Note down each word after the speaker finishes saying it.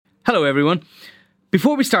Hello everyone.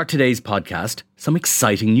 Before we start today's podcast, some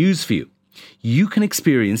exciting news for you. You can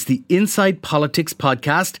experience the Inside Politics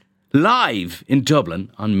podcast live in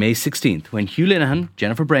Dublin on May 16th when Hugh Linehan,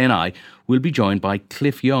 Jennifer Bray and I will be joined by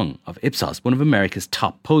Cliff Young of Ipsos, one of America's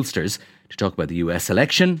top pollsters, to talk about the US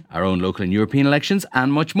election, our own local and European elections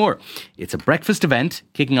and much more. It's a breakfast event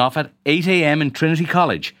kicking off at 8 a.m. in Trinity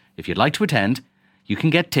College. If you'd like to attend, you can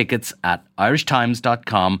get tickets at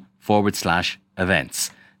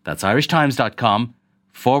irishtimes.com/events. That's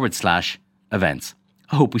irishtimes.com/events.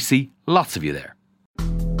 I hope we see lots of you there.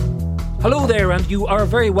 Hello there, and you are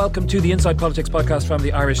very welcome to the Inside Politics podcast from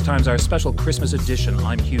the Irish Times, our special Christmas edition.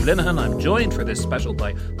 I'm Hugh Linehan. I'm joined for this special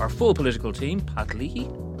by our full political team, Pat Leahy.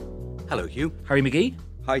 Hello, Hugh. Harry McGee.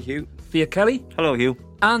 Hi, Hugh. Fia Kelly. Hello, Hugh.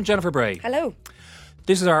 And Jennifer Bray. Hello.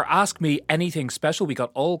 This is our Ask Me Anything special. We got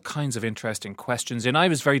all kinds of interesting questions in. I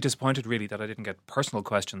was very disappointed, really, that I didn't get personal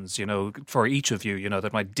questions, for each of you,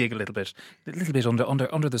 that might dig a little bit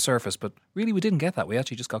under the surface. But really, we didn't get that. We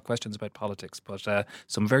actually just got questions about politics, but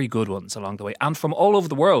some very good ones along the way. And from all over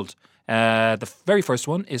the world. The very first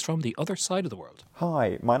one is from the other side of the world.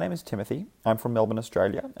 Hi, my name is Timothy. I'm from Melbourne,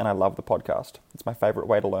 Australia, and I love the podcast. It's my favourite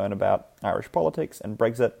way to learn about Irish politics and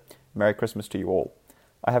Brexit. Merry Christmas to you all.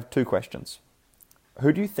 I have two questions.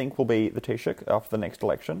 Who do you think will be the Taoiseach after the next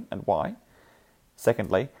election, and why?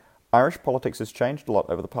 Secondly, Irish politics has changed a lot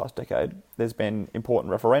over the past decade. There's been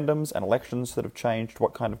important referendums and elections that have changed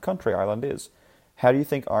what kind of country Ireland is. How do you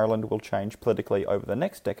think Ireland will change politically over the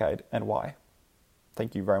next decade, and why?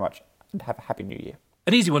 Thank you very much, and have a happy new year.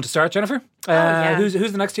 An easy one to start, Jennifer. Yeah.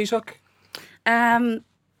 Who's the next Taoiseach?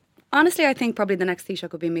 Honestly, I think probably the next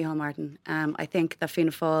Taoiseach will be Micheál Martin. I think that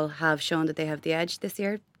Fianna Fáil have shown that they have the edge this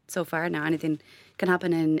year so far. Now, anything can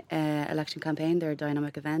happen in election campaign. They're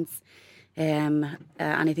dynamic events.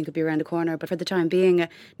 Anything could be around the corner. But for the time being,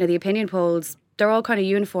 now the opinion polls, they're all kind of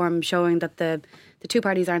uniform, showing that the two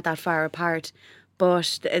parties aren't that far apart.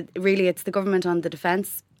 But really, it's the government on the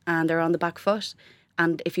defence, and they're on the back foot.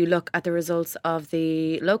 And if you look at the results of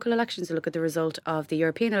the local elections, you look at the result of the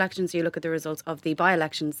European elections, you look at the results of the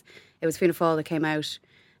by-elections, it was Fianna Fáil that came out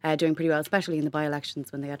doing pretty well, especially in the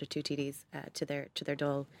by-elections when they added two TDs to their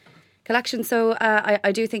Dáil collection. So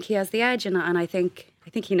I do think he has the edge, and I think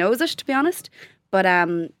he knows it, to be honest. But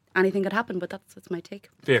anything could happen. But that's my take.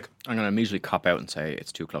 Vic. I'm going to immediately cop out and say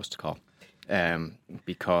it's too close to call,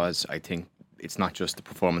 because I think it's not just the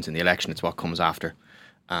performance in the election; it's what comes after,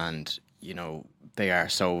 and they are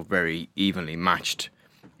so very evenly matched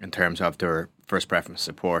in terms of their first preference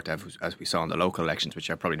support, as we saw in the local elections, which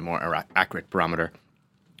are probably the more accurate barometer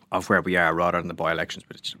of where we are rather than the by-elections,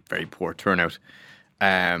 but it's a very poor turnout.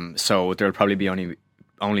 So there'll probably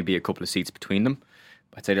only be a couple of seats between them.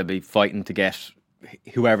 I'd say they'll be fighting to get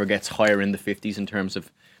whoever gets higher in the 50s in terms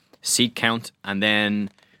of seat count. And then,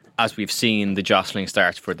 as we've seen, the jostling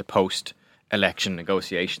starts for the post-election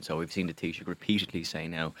negotiation. So we've seen the Taoiseach repeatedly say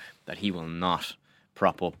now that he will not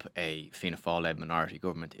prop up a Fianna Fáil-led minority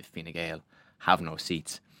government if Fine Gael have no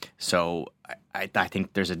seats. So I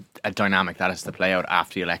think there's a dynamic that has to play out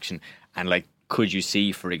after the election. And could you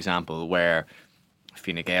see, for example, where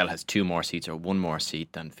Fine Gael has two more seats or one more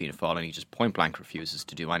seat than Fianna Fáil, and he just point blank refuses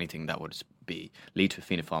to do anything that would lead to a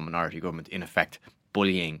Fianna Fáil minority government, in effect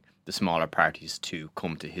bullying the smaller parties to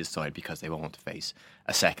come to his side because they won't want to face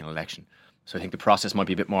a second election. So I think the process might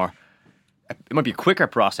be it might be a quicker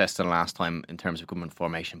process than last time in terms of government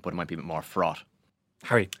formation, but it might be a bit more fraught.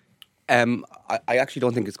 Harry. I actually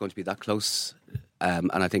don't think it's going to be that close,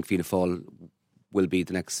 and I think Fianna Fáil will be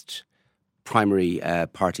the next primary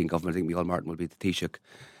party in government. I think Micheál Martin will be the Taoiseach,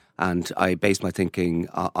 and I base my thinking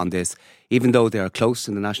on this. Even though they are close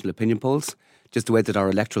in the national opinion polls, just the way that our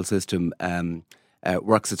electoral system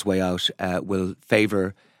works its way out will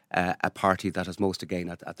favour a party that has most to gain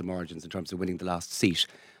at the margins in terms of winning the last seat,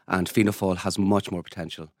 and Fianna Fáil has much more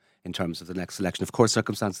potential in terms of the next election. Of course,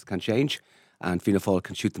 circumstances can change, and Fianna Fáil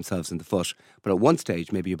can shoot themselves in the foot. But at one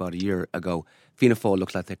stage, maybe about a year ago, Fianna Fáil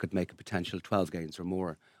looked like they could make a potential 12 gains or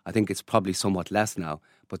more. I think it's probably somewhat less now,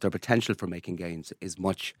 but their potential for making gains is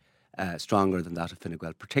much stronger than that of Fine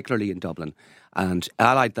Gael, particularly in Dublin. And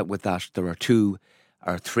allied with that, there are two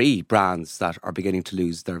or three brands that are beginning to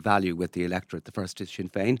lose their value with the electorate. The first is Sinn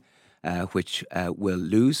Féin, which will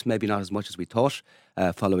lose, maybe not as much as we thought,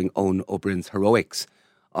 following Eoin Ó Broin's heroics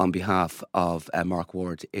on behalf of Mark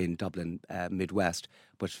Ward in Dublin Midwest.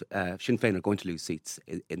 But Sinn Féin are going to lose seats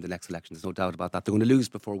in the next election. There's no doubt about that. They're going to lose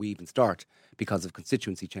before we even start because of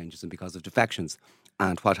constituency changes and because of defections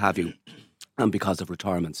and what have you, and because of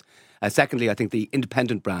retirements. Secondly, I think the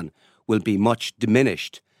independent brand will be much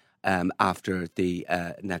diminished after the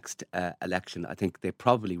next election. I think they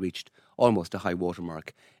probably reached almost a high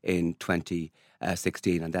watermark in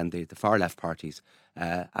 2016. And then the far left parties,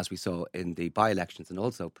 as we saw in the by-elections and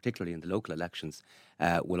also particularly in the local elections,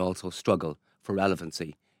 will also struggle for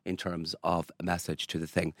relevancy in terms of a message to the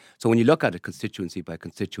thing. So when you look at it constituency by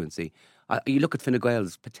constituency, you look at Fine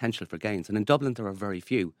Gael's potential for gains. And in Dublin, there are very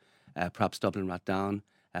few. Perhaps Dublin Rathdown,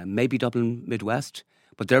 maybe Dublin Midwest.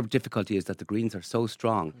 But their difficulty is that the Greens are so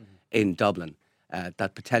strong in Dublin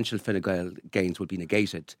that potential Fine Gael gains will be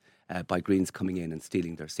negated by Greens coming in and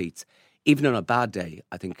stealing their seats. Even on a bad day,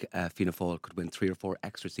 I think Fianna Fáil could win 3 or 4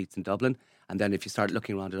 extra seats in Dublin. And then if you start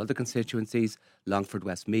looking around at other constituencies, Longford,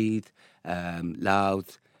 Westmeath,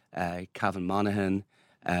 Louth, Cavan Monaghan.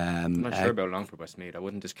 I'm not sure about Longford, Westmeath. I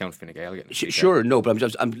wouldn't discount Fine Gael getting. Sure, no, but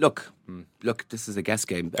look. This is a guess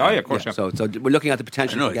game. Oh yeah, of course. Yeah, so we're looking at the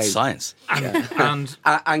potential. No, for it's gains. science.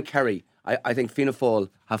 And Kerry. I think Fianna Fáil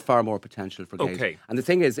have far more potential for gains. Okay. And the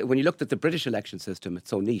thing is, when you looked at the British election system,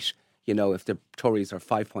 it's so neat. You know, if the Tories are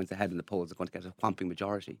 5 points ahead in the polls, they're going to get a whomping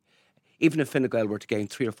majority. Even if Fine Gael were to gain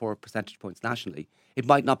 3 or 4 percentage points nationally, it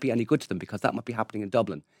might not be any good to them because that might be happening in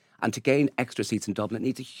Dublin. And to gain extra seats in Dublin, it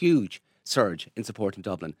needs a huge surge in support in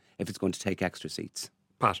Dublin if it's going to take extra seats.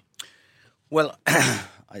 Pat. Well,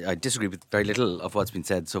 I disagree with very little of what's been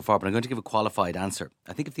said so far, but I'm going to give a qualified answer.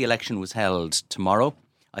 I think if the election was held tomorrow,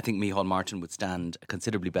 I think Micheál Martin would stand a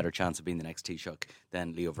considerably better chance of being the next Taoiseach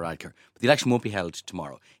than Leo Varadkar. But the election won't be held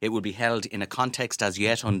tomorrow. It will be held in a context as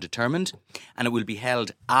yet undetermined, and it will be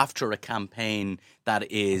held after a campaign that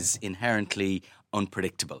is inherently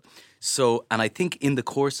unpredictable. So, and I think in the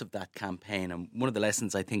course of that campaign, and one of the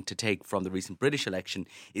lessons I think to take from the recent British election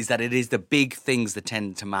is that it is the big things that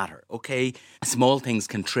tend to matter. Okay, small things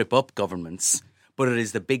can trip up governments, but it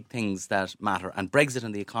is the big things that matter. And Brexit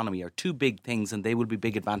and the economy are 2 big things, and they will be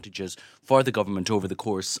big advantages for the government over the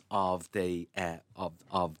course of the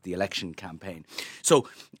election campaign. So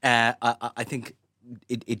I think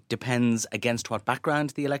it depends against what background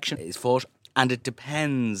the election is fought, and it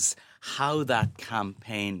depends how that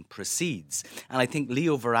campaign proceeds. And I think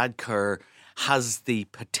Leo Varadkar has the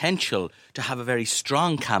potential to have a very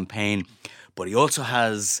strong campaign, but he also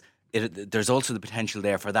has... there's also the potential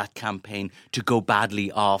there for that campaign to go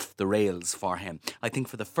badly off the rails for him. I think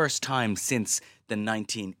for the first time since the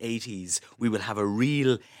 1980s, we will have a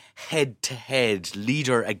real head-to-head,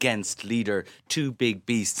 leader against leader, 2 big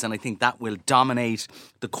beasts, and I think that will dominate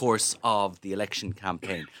the course of the election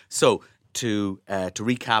campaign. So, to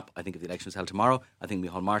recap, I think if the election was held tomorrow, I think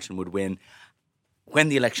Micheál Martin would win. When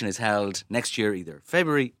the election is held next year, either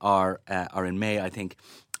February or in May,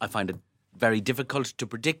 I find it very difficult to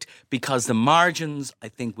predict because the margins, I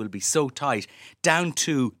think, will be so tight down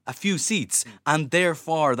to a few seats, and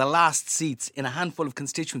therefore the last seats in a handful of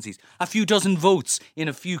constituencies, a few dozen votes in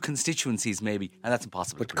a few constituencies maybe, and that's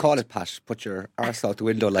impossible. But call it, Pat. Put your arse out the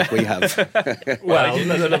window like we have. Well,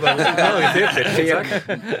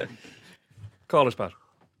 call it, Pat.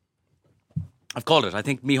 I've called it. I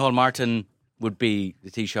think Micheál Martin would be the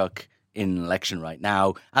Taoiseach in an election right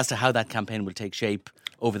now. As to how that campaign will take shape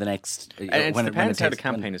over the next... And it depends how the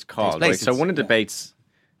campaign is called. Right? So one of the debates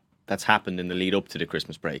that's happened in the lead up to the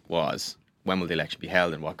Christmas break was, when will the election be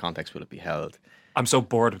held and what context will it be held? I'm so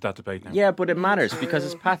bored with that debate now. Yeah, but it matters because,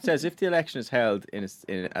 as Pat says, if the election is held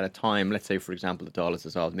at a time, let's say, for example, the Dáil is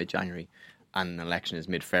dissolved mid-January and an election is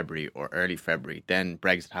mid-February or early February, then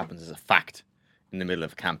Brexit happens as a fact in the middle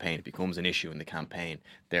of a campaign. It becomes an issue in the campaign.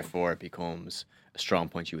 Therefore, it becomes a strong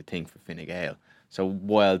point, you would think, for Fine Gael. So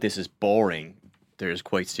while this is boring, there's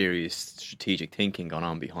quite serious strategic thinking going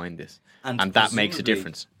on behind this. And that makes a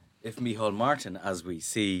difference. If Micheál Martin, as we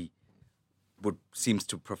see, seems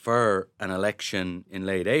to prefer an election in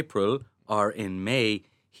late April or in May,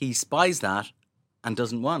 he spies that and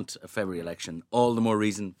doesn't want a February election. All the more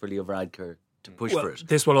reason for Leo Varadkar to push for it.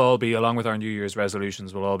 This will all be, along with our New Year's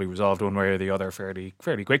resolutions, will all be resolved one way or the other fairly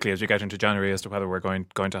quickly as you get into January as to whether we're going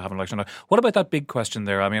to have an election. Now, what about that big question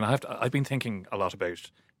there? I mean, I've been thinking a lot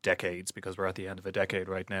about decades because we're at the end of a decade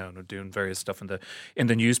right now and we're doing various stuff in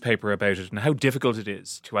the newspaper about it and how difficult it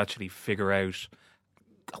is to actually figure out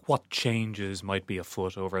what changes might be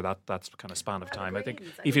afoot over that kind of span of time. I think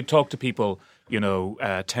if you talk to people,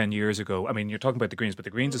 10 years ago, I mean, you're talking about the Greens, but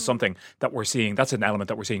the Greens is something that we're seeing, that's an element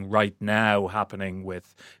that we're seeing right now happening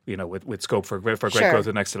with scope for great growth in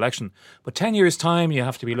the next election. But 10 years' time, you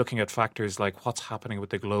have to be looking at factors like what's happening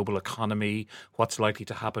with the global economy, what's likely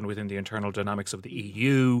to happen within the internal dynamics of the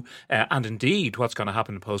EU, and indeed what's going to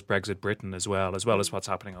happen in post-Brexit Britain as well as what's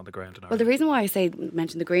happening on the ground in Ireland. Well, the reason why I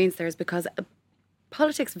mention the Greens there is because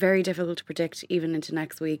politics very difficult to predict even into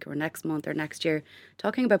next week or next month or next year.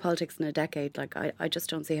 Talking about politics in a decade, like I just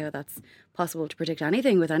don't see how that's possible to predict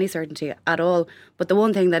anything with any certainty at all. But the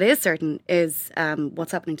one thing that is certain is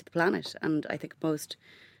what's happening to the planet. And I think most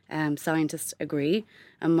scientists agree,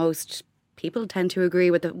 and most people tend to agree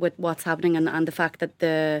with what's happening, and the fact that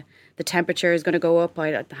the temperature is going to go up.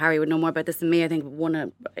 Harry would know more about this than me. I think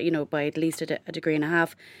by at least a degree and a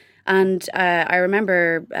half. And I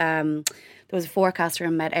remember there was a forecaster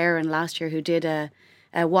in Met Éireann last year who did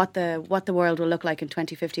what the world will look like in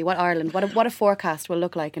 2050, what a forecast will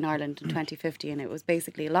look like in Ireland in 2050, and it was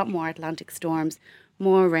basically a lot more Atlantic storms,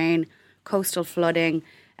 more rain, coastal flooding,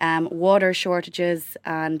 water shortages,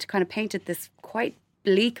 and kind of painted this quite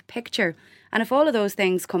bleak picture. And if all of those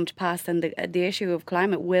things come to pass, then the issue of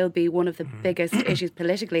climate will be one of the biggest issues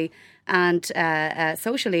politically and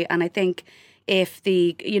socially. And I think if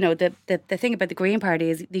the thing about the Green Party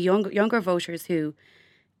is the younger voters who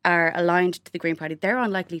are aligned to the Green Party, they're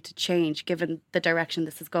unlikely to change given the direction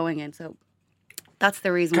this is going in. So that's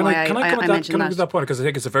the reason why I mentioned that. Can I that point? Because I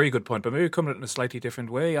think it's a very good point, but maybe coming at it in a slightly different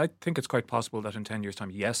way. I think it's quite possible that in 10 years'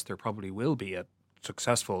 time, yes, there probably will be a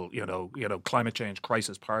successful, climate change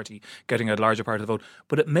crisis party getting a larger part of the vote.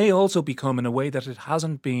 But it may also become, in a way that it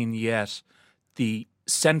hasn't been yet, the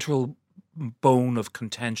central bone of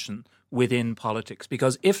contention within politics.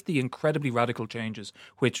 Because if the incredibly radical changes,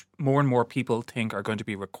 which more and more people think are going to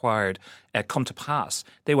be required, come to pass,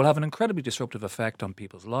 they will have an incredibly disruptive effect on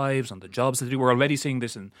people's lives, on the jobs that they do. We're already seeing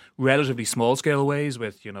this in relatively small scale ways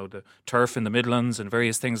with, the turf in the Midlands and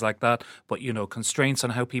various things like that. But, constraints on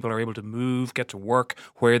how people are able to move, get to work,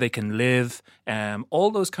 where they can live,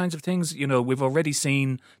 all those kinds of things. We've already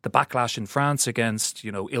seen the backlash in France against,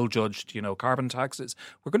 ill-judged, carbon taxes.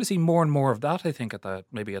 We're going to see more and more of that, I think,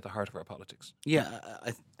 maybe at the heart of our politics. Yeah,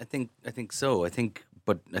 I think so. I think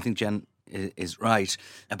Jen is right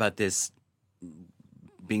about this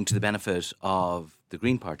being to the benefit of the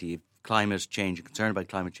Green Party. Climate change and concern about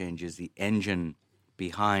climate change is the engine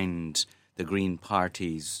behind the Green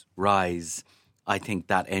Party's rise. I think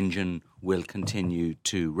that engine will continue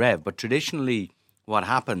to rev. But traditionally, what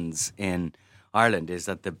happens in Ireland is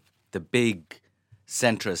that the big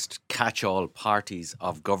centrist catch-all parties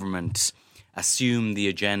of government assume the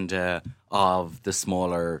agenda of the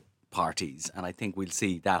smaller parties, and I think we'll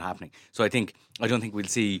see that happening. So I don't think we'll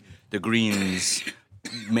see the Greens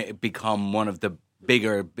become one of the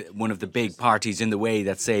big parties in the way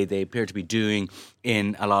that, say, they appear to be doing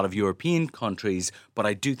in a lot of European countries. But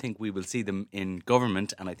I do think we will see them in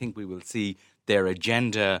government, and I think we will see their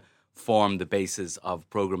agenda form the basis of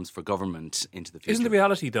programmes for government into the future. Isn't the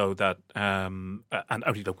reality, though, that,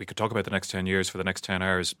 look, we could talk about the next 10 years for the next 10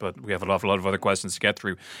 hours, but we have a lot of other questions to get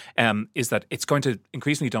through, is that it's going to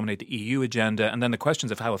increasingly dominate the EU agenda, and then the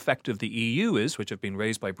questions of how effective the EU is, which have been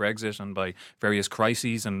raised by Brexit and by various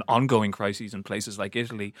crises and ongoing crises in places like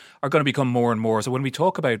Italy, are going to become more and more. So when we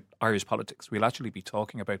talk about Irish politics, we'll actually be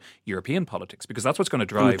talking about European politics, because that's what's going to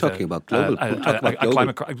drive... We're talking about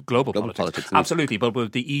global politics. Absolutely, but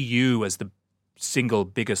with the EU as the single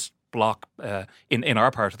biggest block in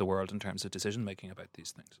our part of the world in terms of decision making about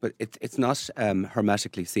these things. But it's not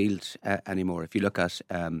hermetically sealed anymore. If you look at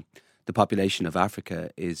the population of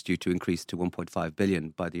Africa is due to increase to 1.5 billion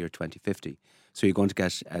by the year 2050. So you're going to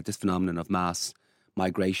get this phenomenon of mass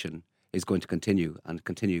migration is going to continue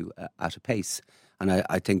at a pace. And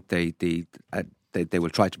I think they will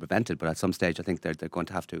try to prevent it, but at some stage I think they're going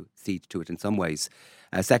to have to cede to it in some ways.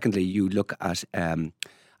 Secondly, you look at...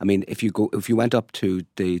 if you went up to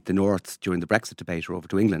the north during the Brexit debate or over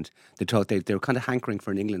to England, they were kind of hankering for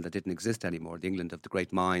an England that didn't exist anymore, the England of the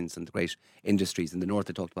great mines and the great industries. In the north,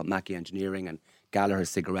 they talked about Mackey Engineering and Gallagher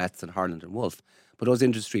Cigarettes and Harland and Wolff. But those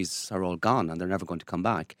industries are all gone and they're never going to come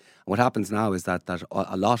back. And what happens now is that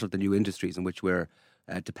a lot of the new industries in which we're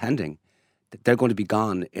depending, they're going to be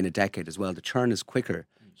gone in a decade as well. The churn is quicker.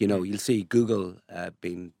 You'll see Google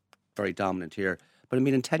being very dominant here. But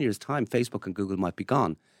in 10 years' time, Facebook and Google might be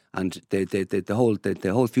gone. And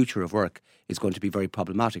the whole future of work is going to be very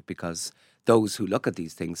problematic, because those who look at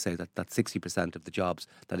these things say that 60% of the jobs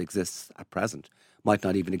that exist at present might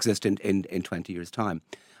not even exist in 20 years' time.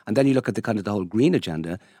 And then you look at the whole green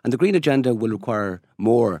agenda, and the green agenda will require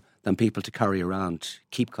more than people to carry around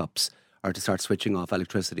keep cups or to start switching off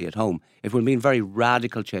electricity at home. It will mean very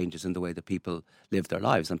radical changes in the way that people live their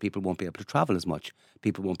lives, and people won't be able to travel as much.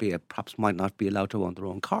 People perhaps might not be allowed to own their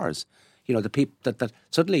own cars. The people that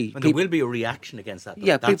suddenly... And there will be a reaction against that.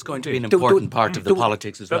 Yeah, that's going to be an important part of the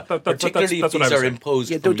politics as well. Particularly if these are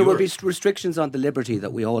imposed from there will be restrictions on the liberty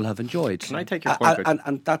that we all have enjoyed. Can I take your point?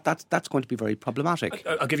 And that's going to be very problematic.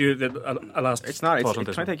 I'll give you a last It's not. thought on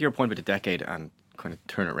this. Can I take your point with the decade and kind of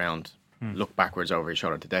turn it around, look backwards over your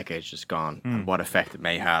shoulder at the decades just gone, and what effect it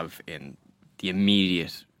may have in the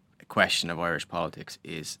immediate question of Irish politics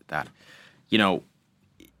is that, you know,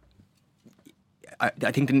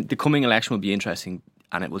 I think the coming election will be interesting,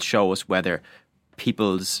 and it will show us whether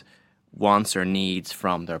people's wants or needs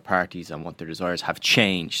from their parties and what their desires have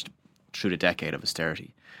changed through the decade of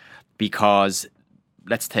austerity. Because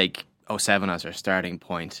let's take 07 as our starting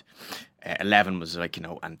point. 11 was like, you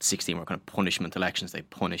know, and 16 were kind of punishment elections. They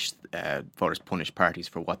punished, voters punished parties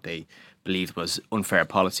for what they believed was unfair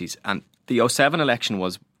policies. And the 07 election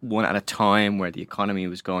was one at a time where the economy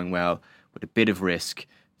was going well with a bit of risk.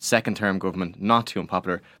 Second term government, not too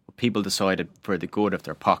unpopular, but people decided for the good of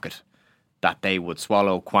their pocket that they would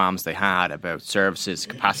swallow qualms they had about services,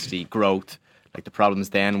 capacity, growth. Like the problems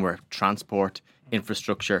then were transport,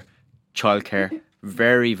 infrastructure, childcare,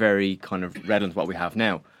 very, very kind of redolent what we have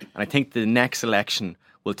now. And I think the next election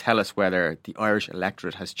will tell us whether the Irish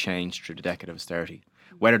electorate has changed through the decade of austerity,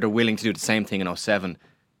 whether they're willing to do the same thing in 07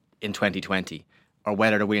 in 2020, or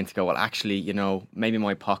whether they're willing to go, well, actually, you know, maybe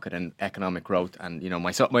my pocket and economic growth and, you know,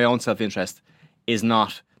 my own self-interest is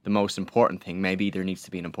not the most important thing. Maybe there needs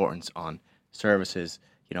to be an importance on services,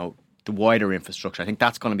 you know, the wider infrastructure. I think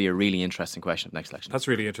that's going to be a really interesting question of the next election. That's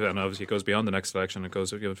really interesting, and obviously it goes beyond the next election. It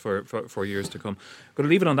goes, you know, for years to come. I'm going to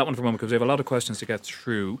leave it on that one for a moment because we have a lot of questions to get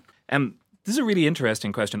through. This is a really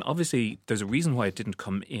interesting question. Obviously, there's a reason why it didn't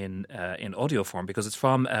come in audio form, because it's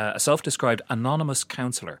from a self-described anonymous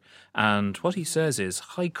councillor. And what he says is,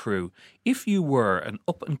 "Hi crew, if you were an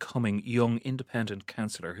up-and-coming young independent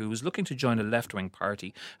councillor who was looking to join a left-wing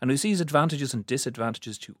party and who sees advantages and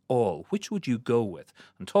disadvantages to all, which would you go with?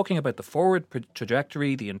 I'm talking about the forward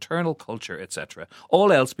trajectory, the internal culture, etc.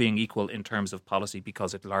 All else being equal in terms of policy,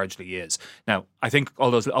 because it largely is." Now, I think all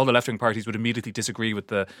the left-wing parties would immediately disagree with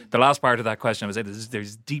the last part of that question. I would say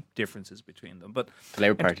there's deep differences between them. But the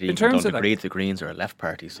Labour Party in terms don't of agree that the Greens are a left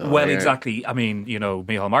party. So well, exactly. I mean, you know,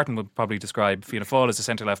 Micheál Martin would probably describe Fianna Fáil as a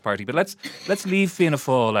centre-left party, but let's leave Fianna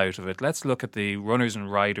Fáil out of it. Let's look at the runners and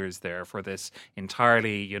riders there for this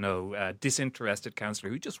entirely, you know, disinterested councillor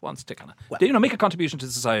who just wants to kind of, make a contribution to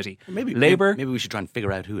society. Maybe Labour. Maybe we should try and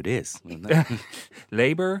figure out who it is.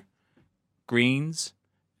 Labour, Greens,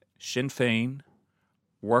 Sinn Féin,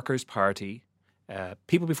 Workers' Party,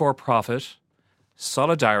 People Before Profit,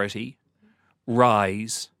 Solidarity,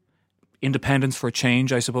 Rise, Independence for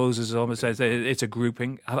Change, I suppose, is almost it's a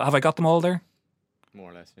grouping. Have I got them all there?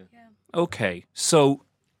 More or less, yeah. Okay, so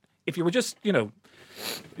if you were just,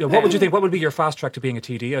 what would you think? What would be your fast track to being a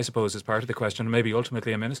TD, I suppose, is part of the question, and maybe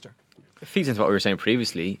ultimately a minister? It feeds into what we were saying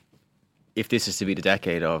previously. If this is to be the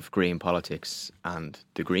decade of green politics and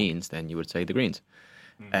the Greens, then you would say the Greens.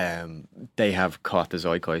 They have caught the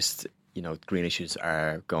zeitgeist. You know, green issues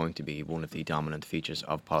are going to be one of the dominant features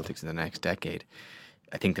of politics in the next decade.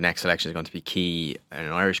 I think the next election is going to be key in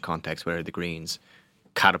an Irish context, where the Greens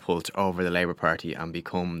catapult over the Labour Party and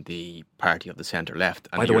become the party of the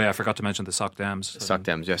centre-left. By the way, I forgot to mention the Soc Dems. The Soc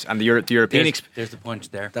Dems, yes. And the European... There's the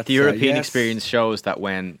point there. The European experience shows that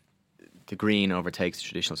when the Green overtakes the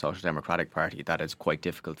traditional Social Democratic Party, that it's quite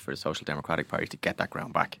difficult for the Social Democratic Party to get that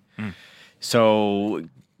ground back. So,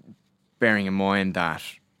 bearing in mind that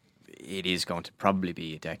it is going to probably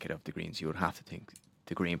be a decade of the Greens, you would have to think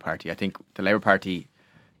the Green Party. I think the Labour Party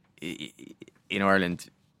in Ireland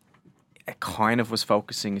kind of was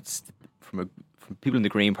focusing. It's from people in the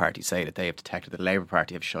Green Party say that they have detected that the Labour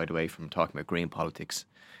Party have shied away from talking about green politics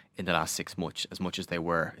in the last 6 months as much as they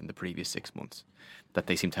were in the previous 6 months. That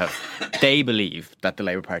they seem to have, they believe that the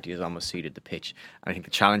Labour Party has almost ceded the pitch. And I think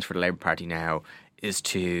the challenge for the Labour Party now is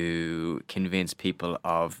to convince people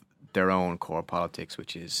of their own core politics,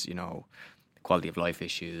 which is, quality of life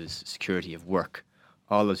issues, security of work,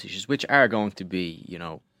 all those issues, which are going to be,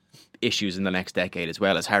 issues in the next decade as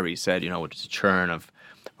well. As Harry said, it's a churn of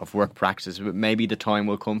work practices. Maybe the time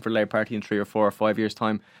will come for the Labour Party in 3 or 4 or 5 years'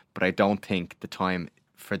 time, but I don't think the time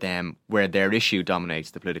for them where their issue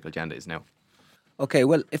dominates the political agenda is now. Okay,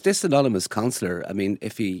 well, if this anonymous councillor, I mean,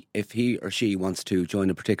 if he or she wants to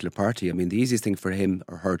join a particular party, I mean, the easiest thing for him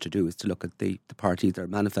or her to do is to look at the party, their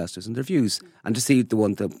manifestos and their views, and to see the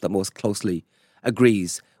one that most closely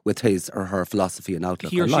agrees with his or her philosophy and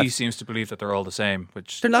outlook. He or she seems to believe that they're all the same,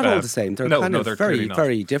 which they're not all the same. They're they're very,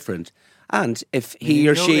 very different. And if he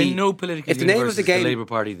or she, in no political if the name of the game, the Labour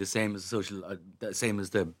Party the same as the same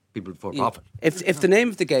as the People Before Profit. If the name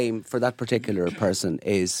of the game for that particular person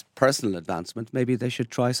is personal advancement, maybe they should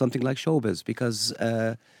try something like showbiz, because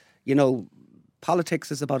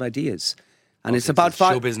politics is about ideas. And it's about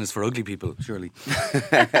show business for ugly people, surely.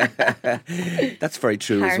 That's very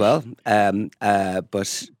true as well.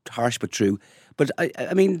 But harsh but true. But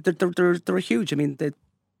I mean, they're huge. I mean, the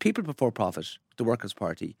People Before Profit, the Workers'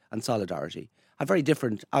 Party, and Solidarity have very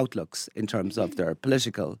different outlooks in terms of their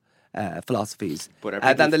political philosophies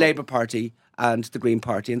than the Labour Party and the Green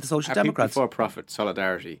Party and the Social Democrats. People Before Profit,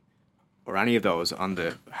 Solidarity, or any of those on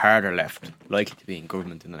the harder left likely to be in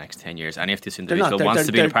government in the next 10 years? And if this individual wants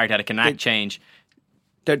to be in a party that can enact change,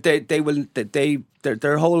 their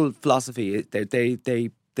whole philosophy,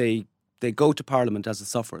 they go to Parliament as a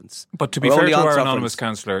sufferance. But to be fair to our anonymous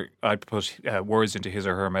councillor, I put words into his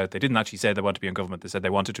or her mouth. They didn't actually say they want to be in government. They said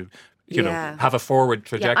they wanted to, you know, have a forward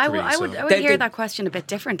trajectory. I would hear that question a bit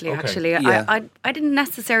differently, actually. Yeah. I didn't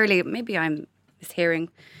necessarily, maybe I'm mishearing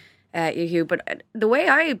you, Hugh, but the way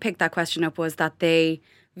I picked that question up was that they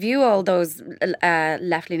view all those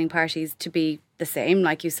left-leaning parties to be the same,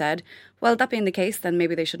 like you said. Well, that being the case, then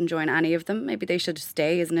maybe they shouldn't join any of them. Maybe they should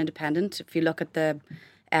stay as an independent. If you look at the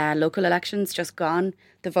local elections just gone,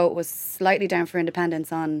 the vote was slightly down for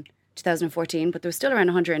independents on 2014, but there was still around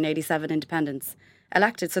 187 independents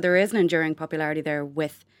elected. So there is an enduring popularity there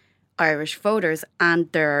with Irish voters, and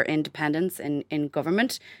there are independents in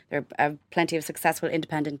government. There are plenty of successful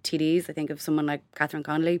independent TDs. I think of someone like Catherine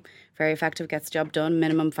Connolly, very effective, gets the job done,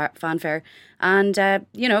 minimum fanfare. And,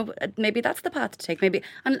 you know, maybe that's the path to take. Maybe,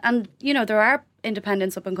 and you know, there are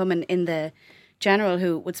independents up and coming in the general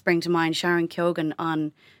who would spring to mind. Sharon Keoghan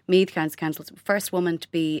on Meath Council, first woman to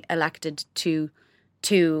be elected to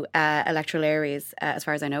electoral areas, as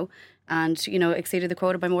far as I know, and you know, exceeded the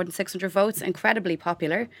quota by more than 600 votes. Incredibly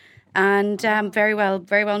popular, and very well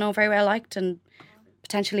known, very well liked, and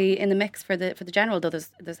potentially in the mix for the general. Though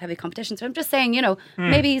there's heavy competition. So I'm just saying, you know,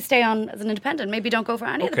 maybe stay on as an independent. Maybe don't go for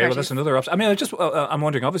any of the parties. Well, that's another option. I mean, I'm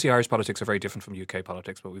wondering. Obviously, Irish politics are very different from UK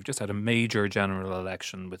politics, but we've just had a major general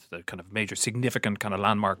election with the kind of major, significant kind of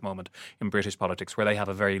landmark moment in British politics, where they have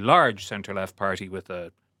a very large centre-left party with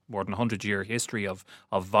a more than 100-year history of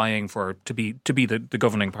vying to be the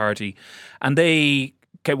governing party, and they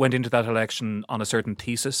went into that election on a certain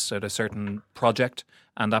thesis, at a certain project,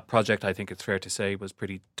 and that project, I think it's fair to say, was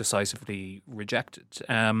pretty decisively rejected.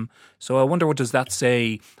 So I wonder, what does that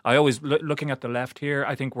say? I always looking at the left here.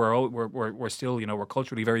 I think we're still, you know, we're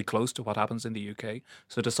culturally very close to what happens in the UK.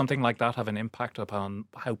 So does something like that have an impact upon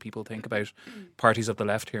how people think about parties of the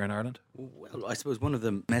left here in Ireland? Well, I suppose one of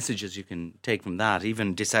the messages you can take from that,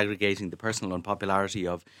 even disaggregating the personal unpopularity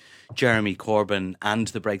of Jeremy Corbyn and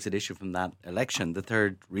the Brexit issue from that election, the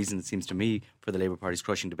third reason, it seems to me, for the Labour Party's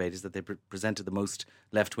crushing debate is that they presented the most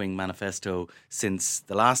left-wing manifesto since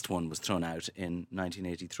the last one was thrown out in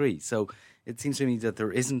 1983. So it seems to me that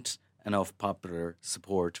there isn't enough popular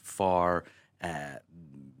support for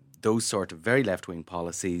those sort of very left-wing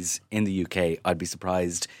policies in the UK. I'd be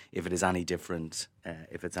surprised if it is any different.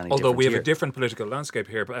 Although we have a different political landscape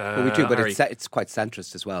here. Well, we do, but it's quite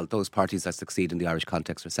centrist as well. Those parties that succeed in the Irish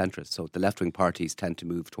context are centrist. So the left-wing parties tend to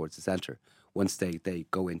move towards the centre once they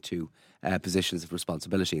go into positions of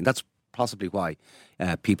responsibility. And that's possibly why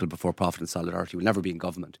People Before Profit and Solidarity will never be in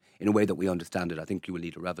government in a way that we understand it. I think you will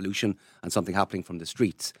need a revolution and something happening from the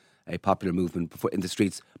streets, a popular movement in the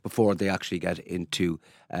streets before they actually get into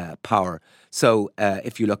power. So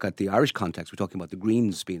if you look at the Irish context, we're talking about the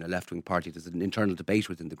Greens being a left-wing party. There's an internal debate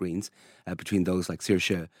within the Greens between those like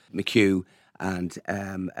Saoirse McHugh and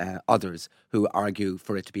others who argue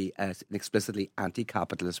for it to be an explicitly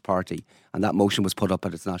anti-capitalist party. And that motion was put up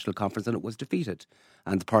at its national conference and it was defeated.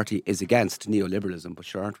 And the party is against neoliberalism, but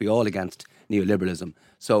sure, aren't we all against neoliberalism?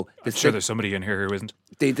 So I'm sure there's somebody in here who isn't.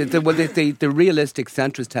 The realistic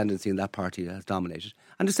centrist tendency in that party has dominated.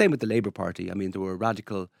 And the same with the Labour Party. I mean, there were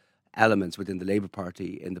radical elements within the Labour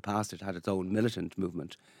Party in the past. It had its own militant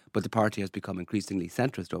movement, but the party has become increasingly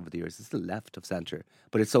centrist over the years. It's still left of centre,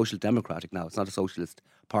 but it's social democratic now. It's not a socialist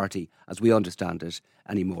party as we understand it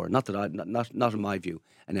anymore. Not in my view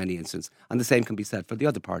in any instance. And the same can be said for the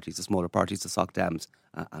other parties, the smaller parties, the Soc Dems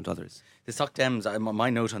and others. The Soc Dems, my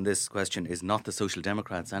note on this question is not the Social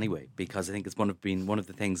Democrats anyway, because I think it's been one of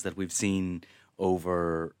the things that we've seen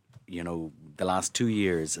over, you know, the last 2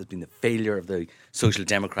 years has been the failure of the Social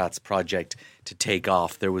Democrats project to take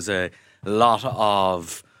off. There was a lot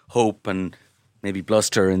of hope and maybe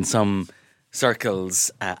bluster in some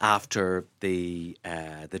circles after the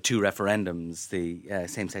two referendums, the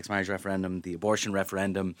same-sex marriage referendum, the abortion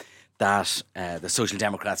referendum, that the Social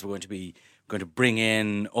Democrats were going to bring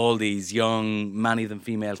in all these young, many of them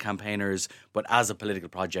female campaigners, but as a political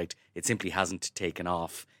project, it simply hasn't taken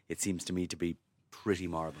off. It seems to me to be pretty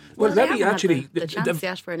moribund. Well, let me actually the chance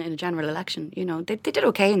yet for in a general election. You know, they did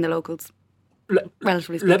okay in the locals.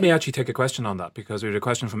 Relatively speaking. Let me actually take a question on that, because we had a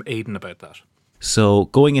question from Aidan about that. So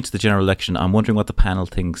going into the general election, I'm wondering what the panel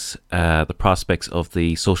thinks the prospects of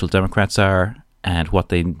the Social Democrats are and what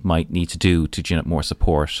they might need to do to gin up more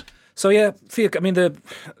support? So yeah, Fiach, I mean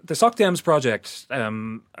the Soc Dems project,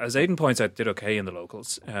 as Aidan points out, did okay in the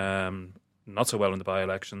locals. Not so well in the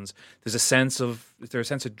by-elections. Is there a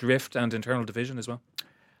sense of drift and internal division as well?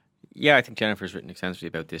 Yeah, I think Jennifer's written extensively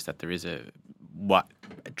about this, that there is a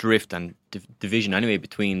drift and division anyway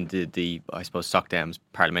between the I suppose Soc Dems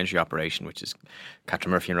parliamentary operation, which is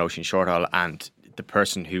Catherine Murphy and Roisin Shortall, and the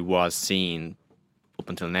person who was seen up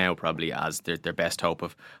until now probably as their best hope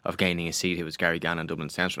of gaining a seat, who was Gary Gannon, Dublin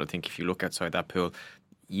Central. I think if you look outside that pool,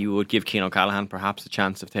 you would give Cian O'Callaghan perhaps a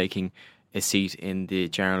chance of taking a seat in the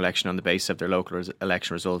general election on the basis of their local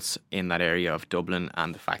election results in that area of Dublin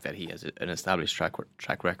and the fact that he has an established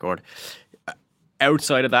track record.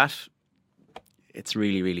 Outside of that, it's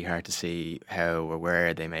really, really hard to see how or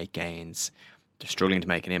where they make gains. They're struggling to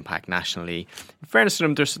make an impact nationally. In fairness to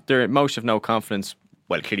them, their motion of no confidence,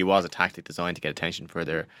 well, it clearly was a tactic designed to get attention for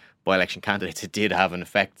their by-election candidates. It did have an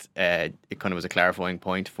effect. It kind of was a clarifying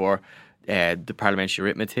point for the parliamentary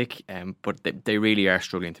arithmetic, but they really are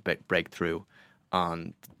struggling to break through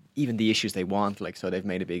on even the issues they want. Like, so they've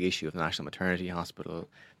made a big issue of the National Maternity Hospital.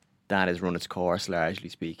 That has run its course, largely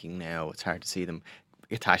speaking. Now it's hard to see them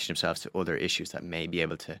attaching themselves to other issues that may be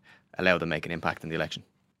able to allow them to make an impact in the election.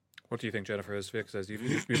 What do you think, Jennifer, as Vic says?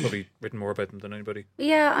 You've probably written more about them than anybody.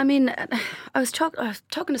 Yeah, I mean, I was talking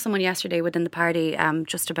to someone yesterday within the party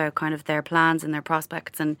just about kind of their plans and their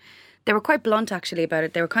prospects, and they were quite blunt actually about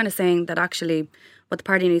it. They were kind of saying that actually what the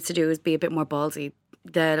party needs to do is be a bit more ballsy.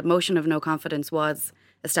 The motion of no confidence was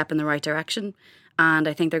a step in the right direction, and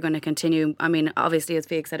I think they're going to continue. I mean, obviously, as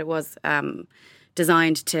Fiach said, it was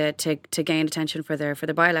designed to gain attention for their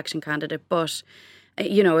by-election candidate, but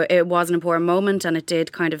you know, it was an important moment, and it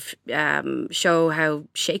did kind of show how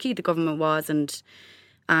shaky the government was,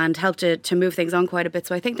 and helped to move things on quite a bit.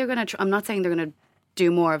 So I think they're going to. I'm not saying they're going to do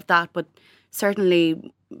more of that, but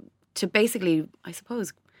certainly to basically, I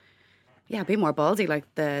suppose, be more ballsy, like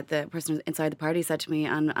the person inside the party said to me,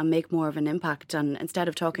 and make more of an impact. And instead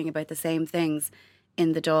of talking about the same things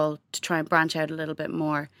in the Dáil, to try and branch out a little bit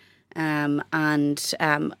more. I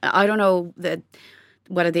don't know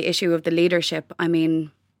whether the issue of the leadership, I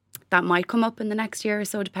mean, that might come up in the next year or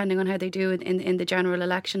so, depending on how they do in the general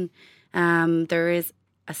election. There is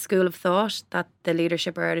a school of thought that the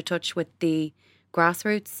leadership are out of touch with the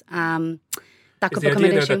grassroots. That could become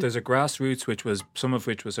an issue. That there's a grassroots, some of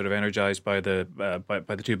which was sort of energised by the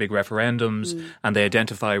two big referendums, and they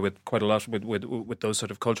identify with quite a lot with those sort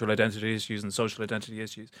of cultural identity issues and social identity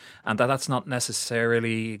issues, and that's not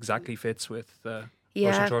necessarily exactly fits with Roisin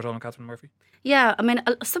Shortall and Catherine Murphy. Yeah, I mean,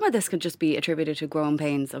 some of this could just be attributed to growing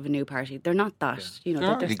pains of a new party. They're not that, They're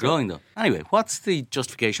not really growing, though. Anyway, what's the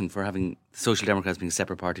justification for having the Social Democrats being a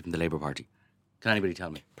separate party from the Labour Party? Can anybody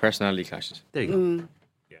tell me? Personality clashes. There you go.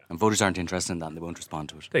 And voters aren't interested in that, and they won't respond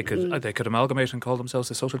to it. They could amalgamate and call themselves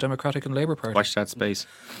the Social Democratic and Labour Party. Watch that space.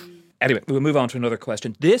 Anyway, we'll move on to another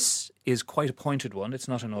question. This is quite a pointed one. It's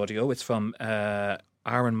not an audio. It's from Aaron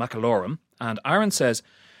McAlorum. And Aaron says,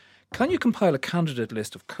 can you compile a candidate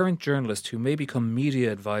list of current journalists who may become media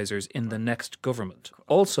advisors in the next government?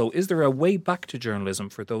 Also, is there a way back to journalism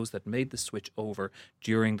for those that made the switch over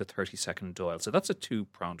during the 32nd Dáil? So that's a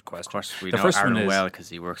two-pronged question. Of course, we know Aaron well because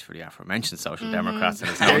he works for the aforementioned Social Democrats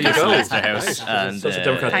and is known as the Leinster House. And Social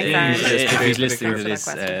Democrat. He's listening to this.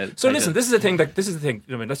 So listen, this is the thing.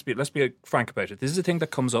 I mean, let's be frank about it. This is a thing that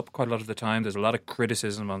comes up quite a lot of the time. There's a lot of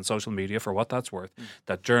criticism on social media, for what that's worth,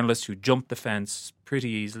 that journalists who jump the fence pretty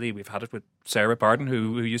easily. We've had it with Sarah Barden,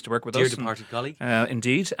 who used to work with us. Dear departed colleague.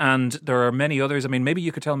 Indeed. And there are many others. I mean, maybe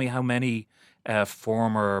you could tell me how many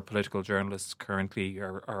former political journalists currently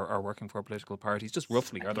are working for political parties, just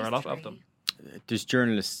roughly. Are there a lot of them? There's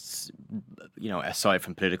journalists, aside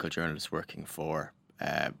from political journalists working for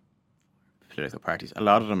political parties, a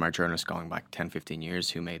lot of them are journalists going back 10, 15 years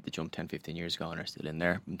who made the jump 10, 15 years ago and are still in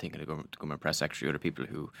there. I'm thinking of the government press secretary, other people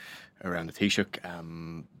who are around the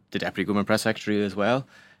Taoiseach, the deputy government press secretary as well,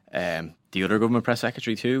 the other government press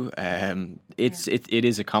secretary too. It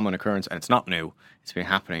is a common occurrence, and it's not new. It's been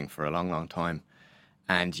happening for a long, long time.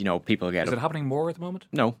 And, people get... Is it happening more at the moment?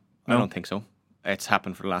 No, I don't think so. It's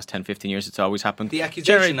happened for the last 10, 15 years. It's always happened. The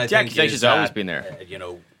accusation, I think, accusation's always been there.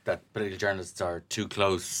 That political journalists are too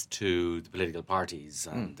close to the political parties,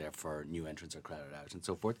 and therefore new entrants are crowded out and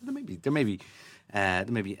so forth. There may be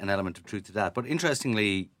an element of truth to that. But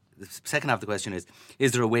interestingly, the second half of the question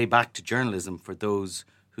is there a way back to journalism for those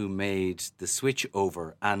who made the switch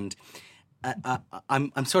over? And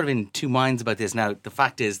I'm sort of in two minds about this now. The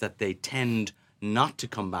fact is that they tend not to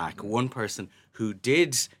come back. One person who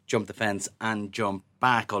did jump the fence and jump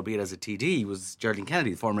back, albeit as a TD, was Geraldine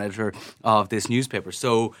Kennedy, the former editor of this newspaper.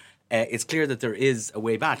 So it's clear that there is a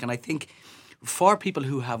way back. And I think for people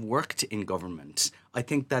who have worked in government, I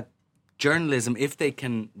think that journalism, if they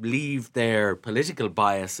can leave their political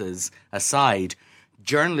biases aside,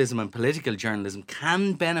 journalism and political journalism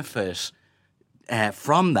can benefit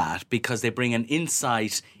from that, because they bring an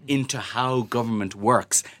insight into how government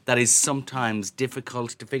works that is sometimes difficult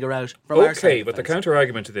to figure out from our side. Okay, but the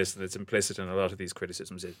counter-argument to this that's implicit in a lot of these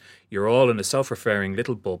criticisms is you're all in a self-referring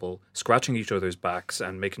little bubble, scratching each other's backs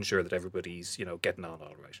and making sure that everybody's, getting on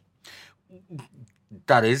all right.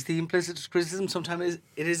 That is the implicit criticism. Sometimes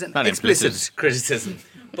it is an Not explicit criticism.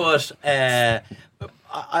 But I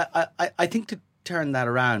think to turn that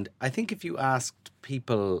around, I think if you asked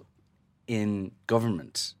people in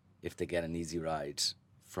government if they get an easy ride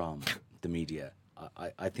from the media,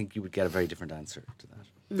 I think you would get a very different answer to that.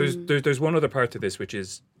 There's one other part to this, which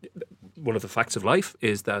is one of the facts of life,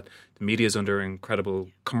 is that the media is under incredible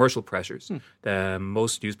commercial pressures.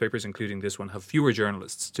 Most newspapers, including this one, have fewer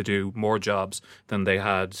journalists to do more jobs than they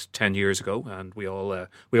had 10 years ago, and we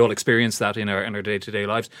all experience that in our day-to-day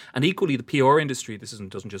lives. And equally, the PR industry,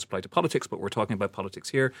 doesn't just apply to politics, but we're talking about politics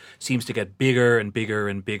here, seems to get bigger and bigger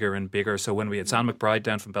and bigger and bigger. So when we had Sam McBride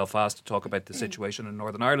down from Belfast to talk about the situation in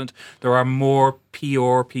Northern Ireland, there are more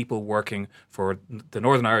PR people working for the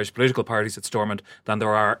Northern Irish political parties at Stormont than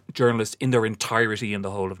there are journalists in their entirety in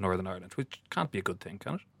the whole of Northern Ireland, which can't be a good thing,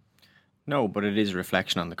 can it? No, but it is a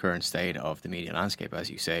reflection on the current state of the media landscape, as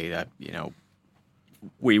you say, that,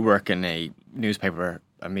 we work in a newspaper,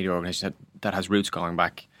 a media organisation that has roots going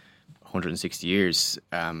back 160 years.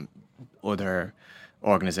 Other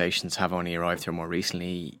organisations have only arrived here more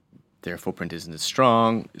recently. Their footprint isn't as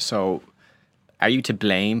strong. So are you to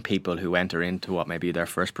blame people who enter into what may be their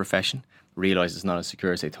first profession, realise it's not as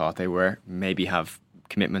secure as they thought they were, maybe have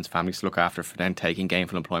commitments, families to look after, for then taking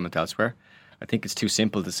gainful employment elsewhere? I think it's too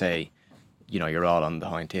simple to say, you're all on the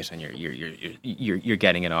hind tit and you're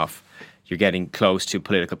getting it off. You're getting close to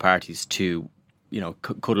political parties to,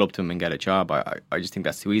 cuddle up to them and get a job. I just think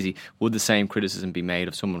that's too easy. Would the same criticism be made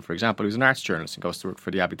of someone, for example, who's an arts journalist and goes to work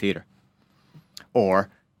for the Abbey Theatre, or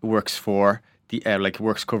works for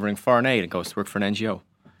works covering foreign aid and goes to work for an NGO?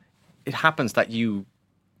 It happens that you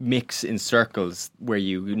mix in circles where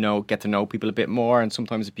you get to know people a bit more, and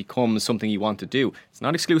sometimes it becomes something you want to do. It's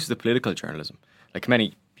not exclusive to political journalism.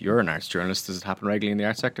 You're an arts journalist. Does it happen regularly in the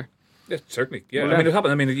arts sector? Yeah, certainly. Yeah, well, it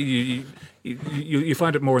happens. You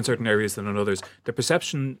find it more in certain areas than in others. The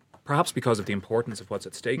perception, perhaps because of the importance of what's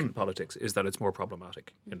at stake in politics, is that it's more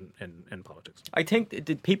problematic in politics. I think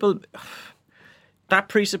that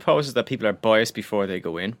presupposes that people are biased before they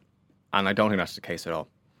go in, and I don't think that's the case at all.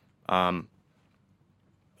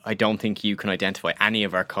 I don't think you can identify any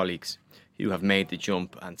of our colleagues who have made the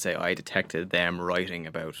jump and say, I detected them writing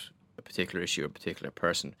about a particular issue, a particular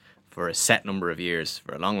person for a set number of years,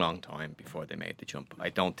 for a long, long time before they made the jump. I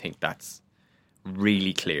don't think that's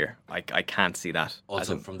really clear. I can't see that.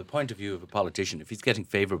 Also, from the point of view of a politician, if he's getting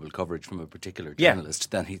favourable coverage from a particular journalist,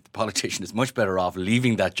 then the politician is much better off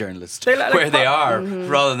leaving that journalist where they are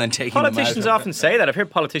rather than taking them out. Politicians often say that. I've heard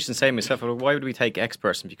politicians say to myself, well, why would we take X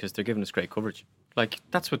person? Because they're giving us great coverage.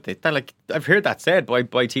 That's what I've heard that said by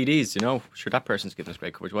TDs, sure, that person's giving us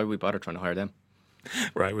great coverage. Why would we bother trying to hire them?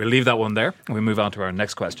 Right, we'll leave that one there and we move on to our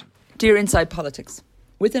next question. Dear Inside Politics,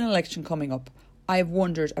 with an election coming up, I have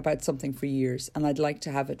wondered about something for years and I'd like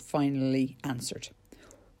to have it finally answered.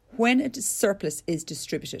 When a surplus is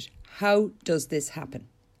distributed, how does this happen?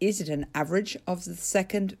 Is it an average of the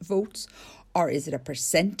second votes, or is it a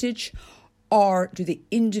percentage, or do they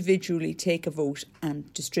individually take a vote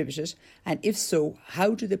and distribute it? And if so,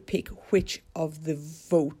 how do they pick which of the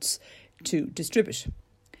votes to distribute?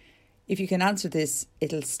 If you can answer this,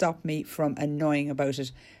 it'll stop me from annoying about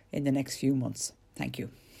it in the next few months. Thank you.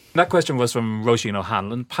 That question was from Roisin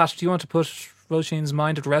O'Hanlon. Pat, do you want to put Roisin's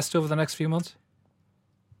mind at rest over the next few months?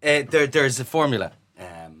 There's a formula,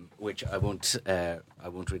 which I won't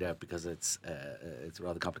read out because it's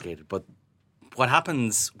rather complicated. But what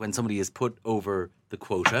happens when somebody is put over the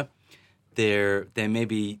quota? There may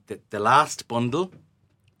be the last bundle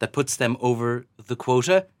that puts them over the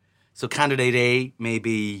quota. So candidate A may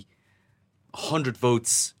be 100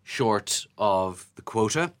 votes short of the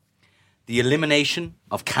quota. The elimination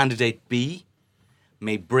of candidate B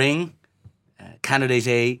may bring candidate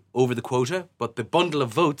A over the quota, but the bundle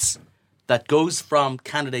of votes that goes from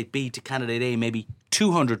candidate B to candidate A may be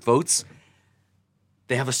 200 votes.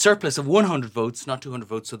 They have a surplus of 100 votes, not 200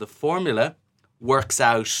 votes, so the formula works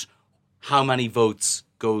out how many votes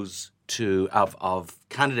goes to of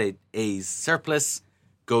candidate A's surplus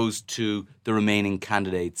goes to the remaining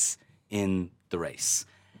candidates in the race.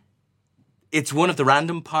 It's one of the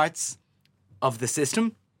random parts of the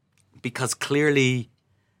system, because clearly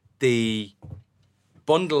the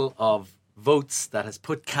bundle of votes that has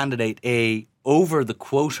put candidate A over the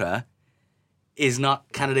quota is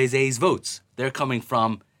not candidate A's votes. They're coming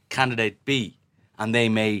from candidate B, and they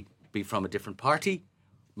may be from a different party,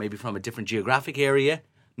 maybe from a different geographic area,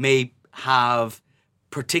 may have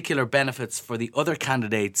particular benefits for the other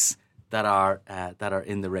candidates that are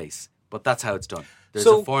in the race. But that's how it's done. There's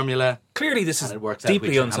a formula. Clearly, this is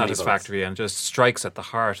deeply unsatisfactory and just strikes at the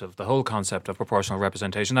heart of the whole concept of proportional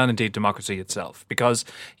representation and indeed democracy itself. Because,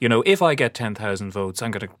 if I get 10,000 votes,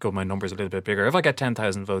 I'm going to go my numbers a little bit bigger. If I get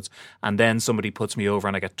 10,000 votes and then somebody puts me over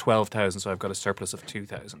and I get 12,000, so I've got a surplus of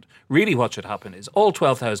 2,000. Really what should happen is all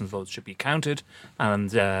 12,000 votes should be counted and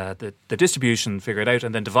the distribution figured out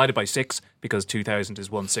and then divided by 6 because 2,000 is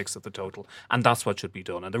 1/6 of the total. And that's what should be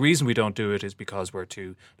done. And the reason we don't do it is because we're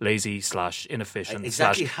too lazy / inefficient /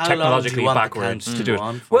 technologically backwards to do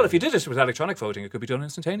it. Well, if you did it with electronic voting, it could be done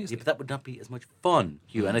instantaneously. Yeah, but that would not be as much fun,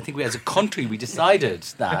 Hugh. And I think as a country, we decided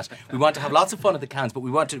that we want to have lots of fun at the cans, but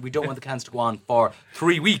we don't want the cans to go on for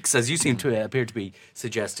 3 weeks, as you seem to appear to be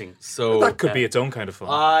suggesting. So that could be its own kind of fun.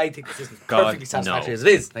 I think this isn't perfectly satisfactory as it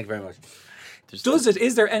is. Thank you very much.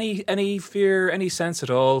 Is there any fear, any sense at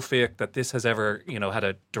all, Fiach, that this has ever, had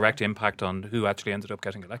a direct impact on who actually ended up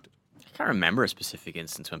getting elected? I can't remember a specific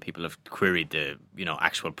instance when people have queried the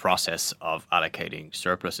actual process of allocating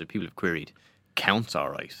surpluses. People have queried counts, all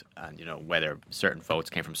right, and whether certain votes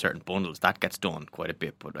came from certain bundles. That gets done quite a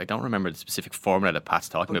bit, but I don't remember the specific formula that Pat's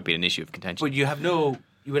talking about being an issue of contention. But you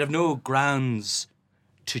would have no grounds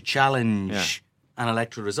to challenge an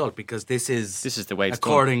electoral result because this is the way it's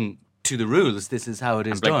according to the rules. This is how it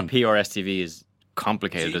is done. PRSTV is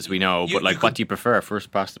complicated, as we know, but what do you prefer?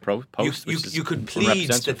 First past the post? You could plead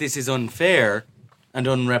that this is unfair and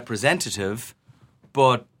unrepresentative,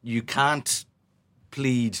 but you can't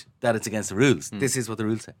plead that it's against the rules. This is what the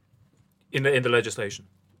rules say. In the legislation.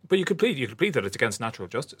 But you could plead that it's against natural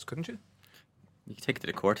justice, couldn't you? You can take it to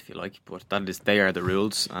the court if you like, but they are the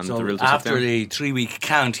rules, and so the rules. After the 3-week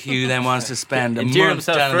count, Hugh then wants to spend a month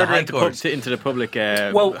down in the High Court into the public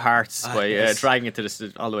hearts by dragging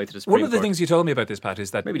it all the way to the Supreme Court. One of the things you told me about this, Pat, is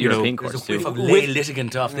that maybe the European courts too. Lay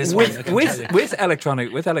litigant off this with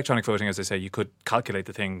electronic voting, as I say, you could calculate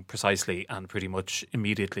the thing precisely and pretty much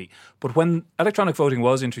immediately. But when electronic voting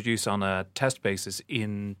was introduced on a test basis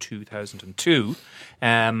in 2002.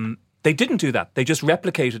 They didn't do that. They just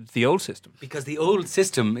replicated the old system. Because the old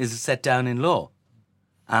system is set down in law.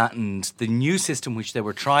 And the new system which they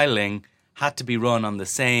were trialling had to be run on the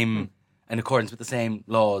same, in accordance with the same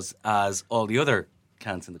laws as all the other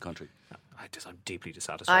counts in the country. I'm deeply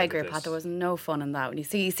dissatisfied. I agree, Pat. There was no fun in that. When you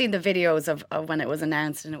seen the videos of when it was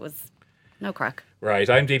announced, and it was no crack. Right.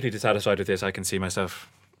 I'm deeply dissatisfied with this. I can see myself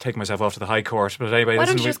take myself off to the High Court. But anyway, why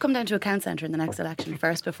don't you just come down to a count centre in the next election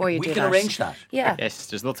first before you do that? We can arrange that. Yeah. Yes,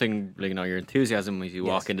 there's nothing, your enthusiasm when you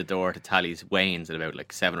walk in the door to Tally's wanes at about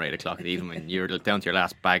 7 or 8 o'clock at evening when you're down to your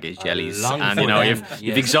last baggage jellies, and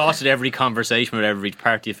you've exhausted every conversation with every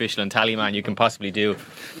party official and tallyman you can possibly do.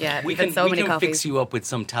 Yeah, we can fix you up with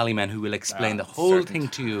some tallyman who will explain the whole thing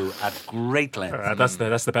to you at great length.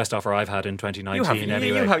 That's the best offer I've had in 2019.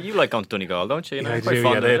 Anyway, you like going to Donegal, don't you? I do.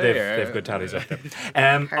 Yeah, they've good tallies up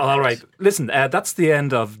there. All right. Listen, that's the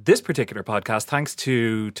end of this particular podcast. Thanks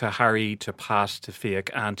to Harry, to Pat, to Fiach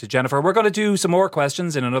and to Jennifer. We're going to do some more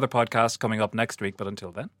questions in another podcast coming up next week. But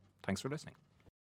until then, thanks for listening.